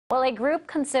Well, a group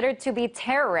considered to be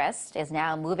terrorist is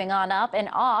now moving on up and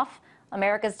off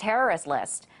America's terrorist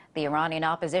list. The Iranian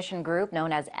opposition group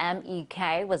known as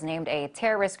M.E.K was named a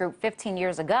terrorist group 15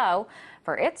 years ago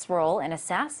for its role in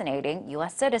assassinating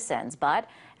U.S. citizens. But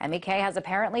M.E.K has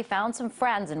apparently found some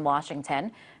friends in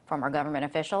Washington. Former government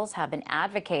officials have been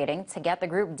advocating to get the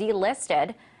group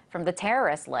delisted from the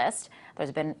terrorist list.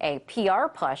 There's been a PR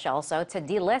push also to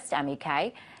delist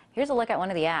M.E.K. Here's a look at one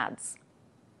of the ads.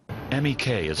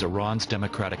 M.E.K is Iran's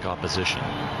democratic opposition,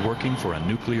 working for a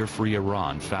nuclear-free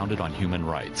Iran founded on human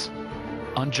rights.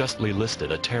 Unjustly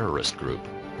listed a terrorist group,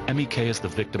 M.E.K is the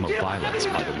victim of violence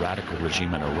by the radical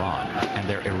regime in Iran and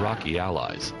their Iraqi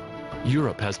allies.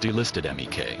 Europe has delisted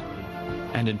M.E.K.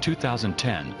 And in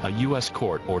 2010, a U.S.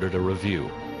 court ordered a review.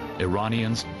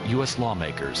 Iranians, U.S.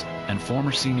 lawmakers, and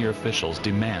former senior officials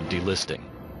demand delisting.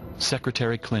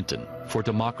 Secretary Clinton, for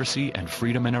democracy and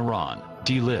freedom in Iran,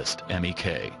 delist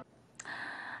M.E.K.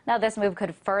 Now, this move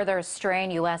could further strain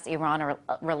U.S.-Iran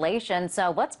relations. So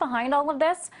what's behind all of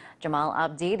this? Jamal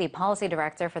Abdi, the policy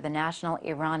director for the National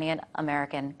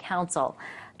Iranian-American Council,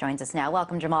 joins us now.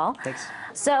 Welcome, Jamal. Thanks.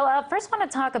 So first, I want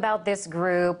to talk about this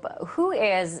group. Who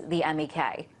is the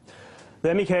M.E.K? The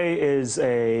M.E.K is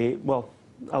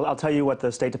I'll tell you what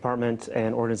the State Department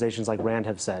and organizations like RAND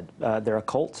have said. They're a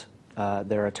cult.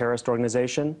 They're a terrorist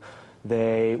organization.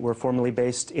 They were formerly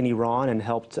based in Iran and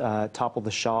helped topple the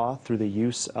Shah through the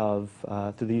use of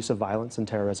violence and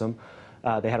terrorism.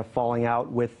 They had a falling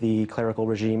out with the clerical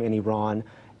regime in Iran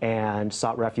and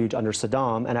sought refuge under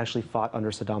Saddam and actually fought under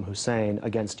Saddam Hussein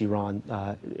against Iran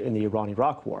in the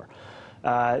Iran-Iraq War.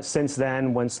 Since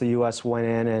then, once the U.S. went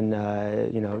in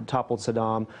and toppled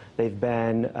Saddam, they've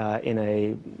been in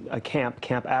a Camp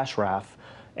Ashraf,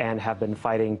 and have been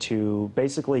fighting to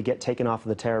basically get taken off of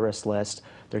the terrorist list.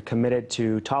 They're committed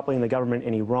to toppling the government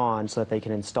in Iran so that they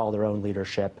can install their own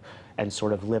leadership and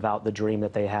sort of live out the dream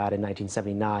that they had in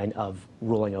 1979 of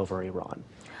ruling over Iran.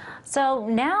 So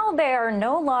now they are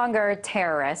no longer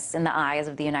terrorists in the eyes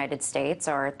of the United States,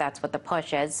 or that's what the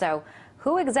push is. So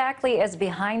who exactly is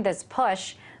behind this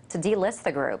push to delist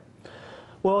the group?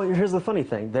 Well, here's the funny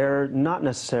thing. They're not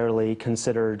necessarily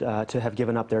considered to have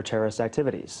given up their terrorist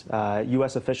activities.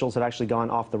 U.S. officials have actually gone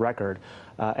off the record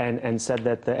and said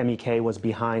that the M.E.K was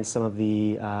behind some of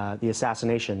the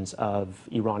assassinations of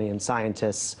Iranian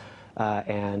scientists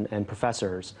and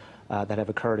professors that have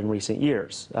occurred in recent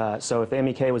years. So if the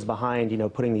M.E.K was behind,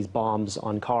 putting these bombs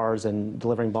on cars and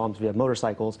delivering bombs via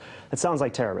motorcycles, it sounds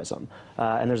like terrorism.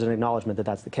 And there's an acknowledgement that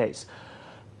that's the case.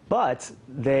 But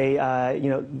they,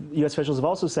 U.S. officials have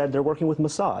also said they're working with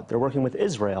Mossad. They're working with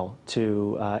Israel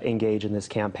to engage in this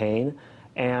campaign.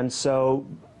 And so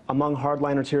among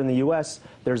hardliners here in the U.S.,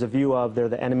 there's a view of they're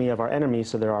the enemy of our enemies,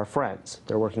 so they're our friends.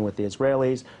 They're working with the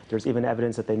Israelis. There's even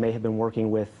evidence that they may have been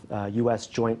working with U.S.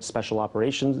 Joint Special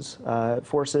Operations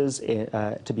Forces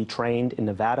to be trained in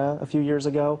Nevada a few years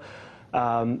ago.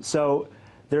 So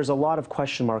there's a lot of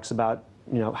question marks about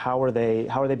how are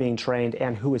they being trained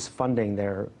and who is funding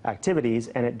their activities,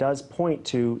 and it does point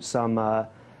to some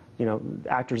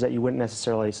actors that you wouldn't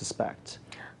necessarily suspect.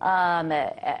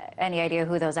 Any idea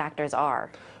who those actors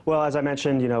are? Well, as I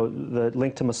mentioned, the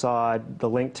link to Mossad, the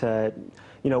link to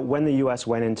when the U.S.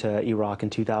 went into Iraq in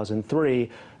 2003,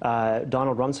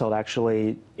 Donald Rumsfeld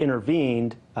actually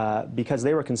intervened because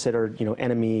they were considered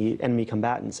enemy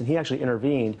combatants, and he actually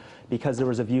intervened because there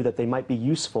was a view that they might be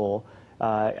useful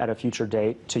at a future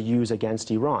date to use against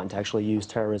Iran, to actually use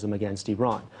terrorism against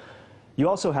Iran. You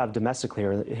also have domestically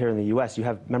here in the U.S., you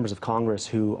have members of Congress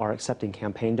who are accepting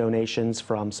campaign donations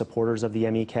from supporters of the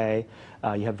M.E.K.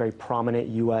 You have very prominent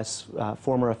U.S.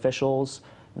 Former officials,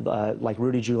 like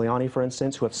Rudy Giuliani, for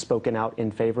instance, who have spoken out in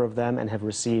favor of them and have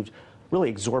received really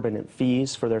exorbitant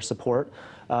fees for their support.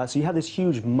 So you have this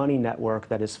huge money network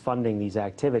that is funding these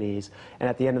activities, and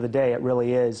at the end of the day, it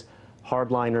really is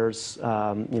hardliners,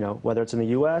 whether it's in the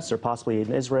U.S. or possibly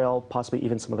in Israel, possibly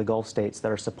even some of the Gulf states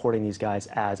that are supporting these guys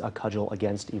as a cudgel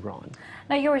against Iran.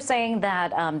 Now, you were saying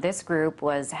that this group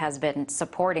has been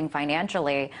supporting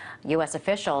financially U.S.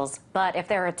 officials, but if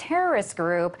they're a terrorist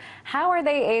group, how are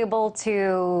they able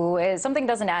to, something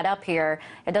doesn't add up here.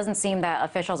 It doesn't seem that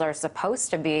officials are supposed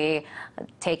to be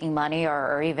taking money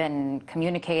or even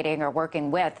communicating or working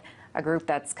with a group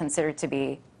that's considered to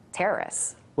be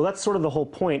terrorists. Well, that's sort of the whole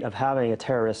point of having a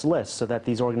terrorist list, so that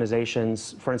these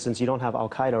organizations, for instance, you don't have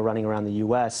Al-Qaeda running around the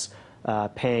U.S.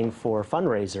 Paying for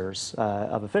fundraisers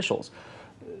of officials.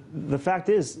 The fact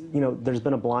is, there's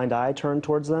been a blind eye turned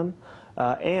towards them.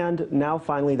 And now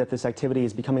finally that this activity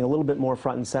is becoming a little bit more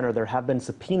front and center, there have been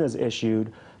subpoenas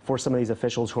issued for some of these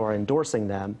officials who are endorsing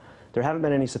them. There haven't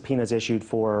been any subpoenas issued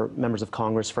for members of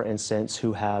Congress, for instance,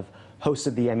 who have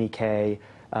hosted the M.E.K.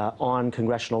 On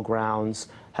congressional grounds,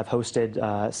 have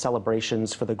hosted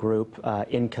celebrations for the group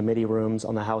in committee rooms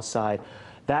on the House side.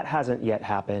 That hasn't yet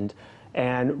happened.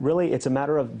 And really, it's a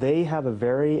matter of they have a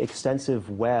very extensive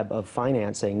web of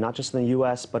financing, not just in the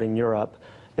U.S., but in Europe.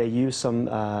 They use some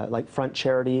like front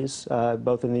charities,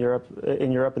 both in Europe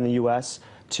and the U.S.,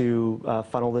 to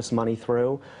funnel this money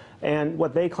through. And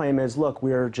what they claim is, look,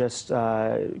 we're just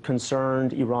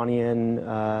concerned Iranian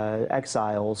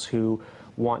exiles who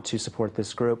want to support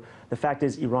this group. The fact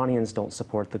is, Iranians don't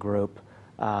support the group.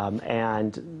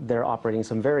 And they're operating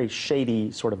some very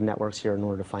shady sort of networks here in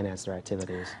order to finance their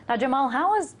activities. Now, Jamal,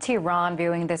 how is Tehran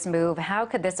viewing this move? How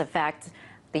could this affect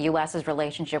the U.S.'s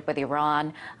relationship with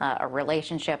Iran, a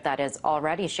relationship that is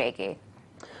already shaky?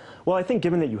 Well, I think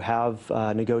given that you have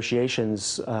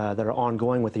negotiations that are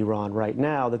ongoing with Iran right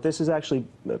now, that this is actually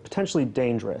potentially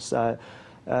dangerous.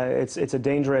 It's a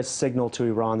dangerous signal to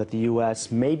Iran that the U.S.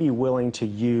 may be willing to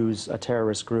use a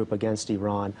terrorist group against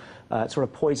Iran. It sort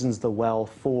of poisons the well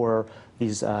for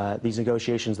these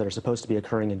negotiations that are supposed to be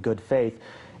occurring in good faith.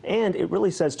 And it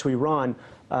really says to Iran,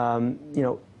 you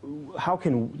know, how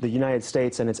can the United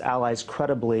States and its allies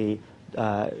credibly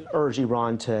urge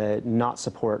Iran to not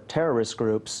support terrorist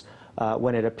groups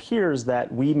when it appears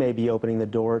that we may be opening the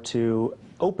door to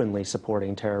openly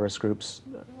supporting terrorist groups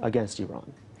against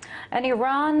Iran? And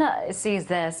Iran sees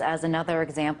this as another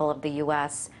example of the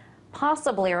U.S.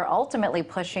 possibly or ultimately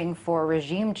pushing for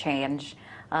regime change.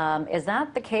 Is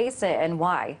that the case, and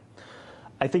why?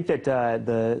 I think that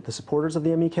the supporters of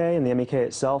the M.E.K. and the M.E.K.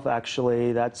 itself,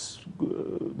 actually, that's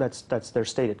their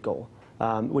stated goal,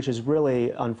 which is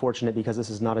really unfortunate because this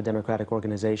is not a democratic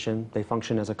organization. They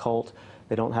function as a cult.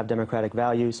 They don't have democratic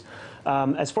values.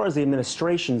 As far as the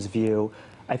administration's view,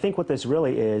 I think what this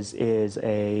really is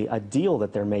a deal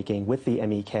that they're making with the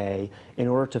M.E.K. in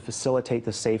order to facilitate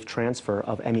the safe transfer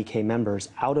of M.E.K. members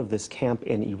out of this camp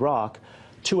in Iraq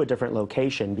to a different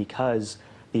location because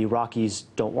the Iraqis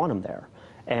don't want them there.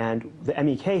 And the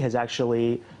M.E.K. has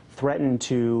actually threatened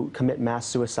to commit mass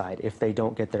suicide if they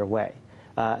don't get their way.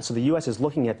 So the U.S. is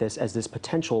looking at this as this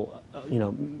potential,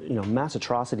 mass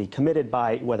atrocity committed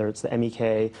by whether it's the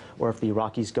M.E.K. or if the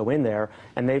Iraqis go in there.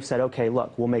 And they've said, okay,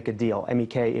 look, we'll make a deal.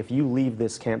 M.E.K., if you leave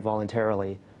this camp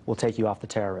voluntarily, we'll take you off the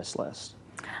terrorist list.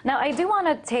 Now, I do want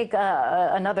to take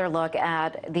another look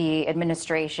at the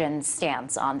administration's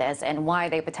stance on this and why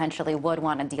they potentially would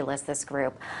want to delist this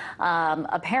group.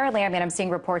 Apparently, I mean, I'm seeing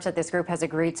reports that this group has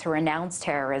agreed to renounce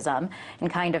terrorism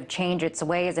and kind of change its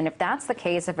ways. And if that's the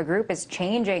case, if a group is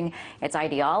changing its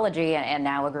ideology and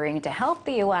now agreeing to help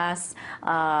the U.S.,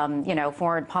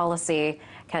 foreign policy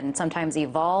can sometimes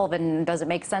evolve. And does it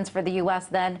make sense for the U.S.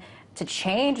 then to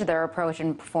change their approach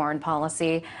in foreign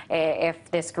policy if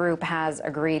this group has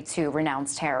agreed to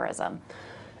renounce terrorism?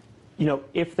 You know,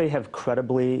 if they have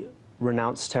credibly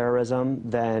renounced terrorism,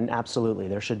 then absolutely.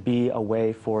 There should be a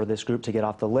way for this group to get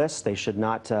off the list. They should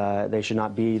not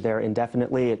be there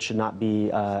indefinitely. It should not be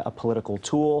a political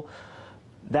tool.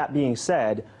 That being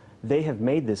said, they have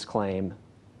made this claim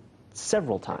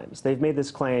several times. They've made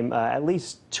this claim at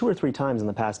least 2 or 3 times in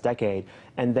the past decade,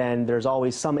 and then there's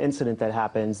always some incident that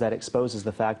happens that exposes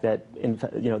the fact that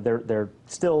they're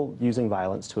still using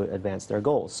violence to advance their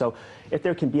goals. So if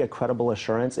there can be a credible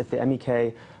assurance, if the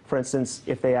M.E.K., for instance,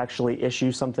 if they actually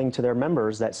issue something to their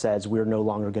members that says we're no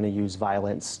longer going to use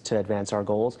violence to advance our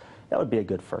goals, that would be a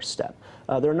good first step.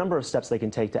 There are a number of steps they can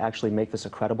take to actually make this a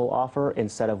credible offer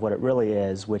instead of what it really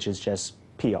is, which is just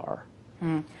PR.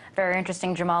 Very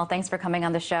interesting, Jamal. Thanks for coming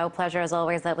on the show. Pleasure as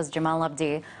always. That was Jamal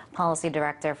Abdi, Policy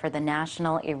Director for the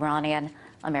National Iranian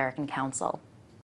American Council.